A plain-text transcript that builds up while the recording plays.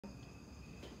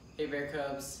Hey Bear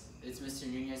Cubs, it's Mr.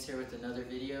 Nunez here with another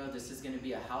video. This is going to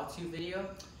be a how-to video,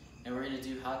 and we're going to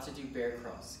do how to do bear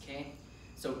crawls, okay?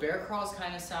 So bear crawls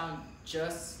kind of sound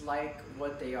just like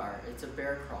what they are. It's a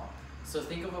bear crawl. So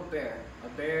think of a bear.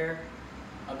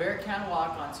 A bear can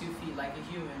walk on 2 feet like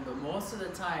a human, but most of the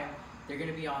time they're going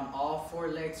to be on all 4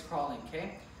 legs crawling,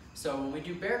 okay? So when we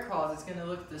do bear crawls, it's going to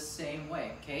look the same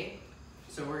way, okay?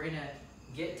 So we're going to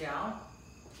get down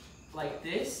like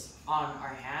this on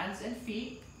our hands and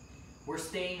feet. We're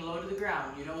staying low to the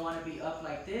ground. You don't want to be up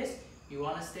like this. You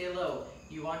want to stay low.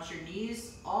 You want your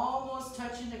knees almost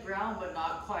touching the ground, but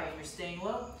not quite. You're staying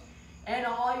low. And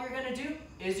all you're going to do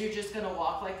is you're just going to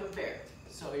walk like a bear.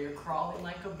 So you're crawling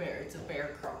like a bear. It's a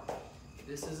bear crawl.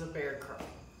 This is a bear crawl.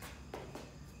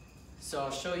 So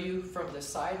I'll show you from the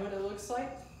side what it looks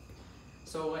like.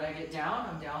 So when I get down,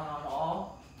 I'm down on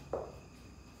all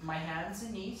my hands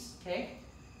and knees, okay?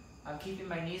 I'm keeping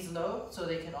my knees low so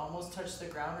they can almost touch the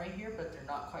ground right here, but they're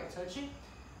not quite touching.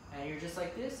 And you're just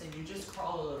like this, and you just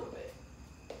crawl a little bit.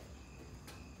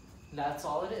 That's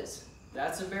all it is.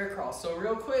 That's a bear crawl. So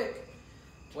real quick,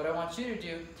 what I want you to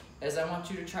do is I want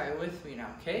you to try it with me now,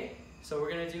 okay? So we're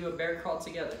gonna do a bear crawl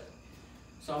together.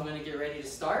 So I'm gonna get ready to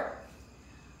start.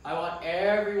 I want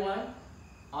everyone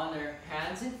on their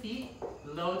hands and feet,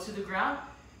 low to the ground,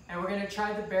 and we're gonna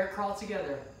try the bear crawl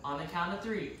together on the count of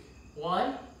 3.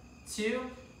 1, 2,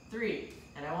 3.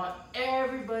 And I want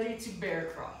everybody to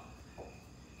bear crawl.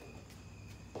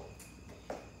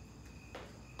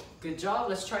 Good job,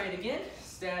 let's try it again.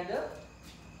 Stand up.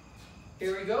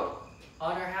 Here we go.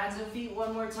 On our hands and feet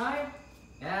one more time.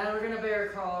 And we're gonna bear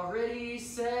crawl. Ready,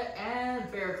 set, and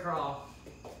bear crawl.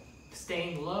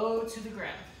 Staying low to the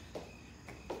ground.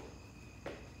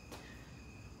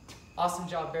 Awesome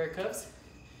job, Bear Cubs.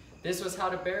 This was how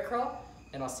to bear crawl,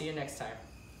 and I'll see you next time.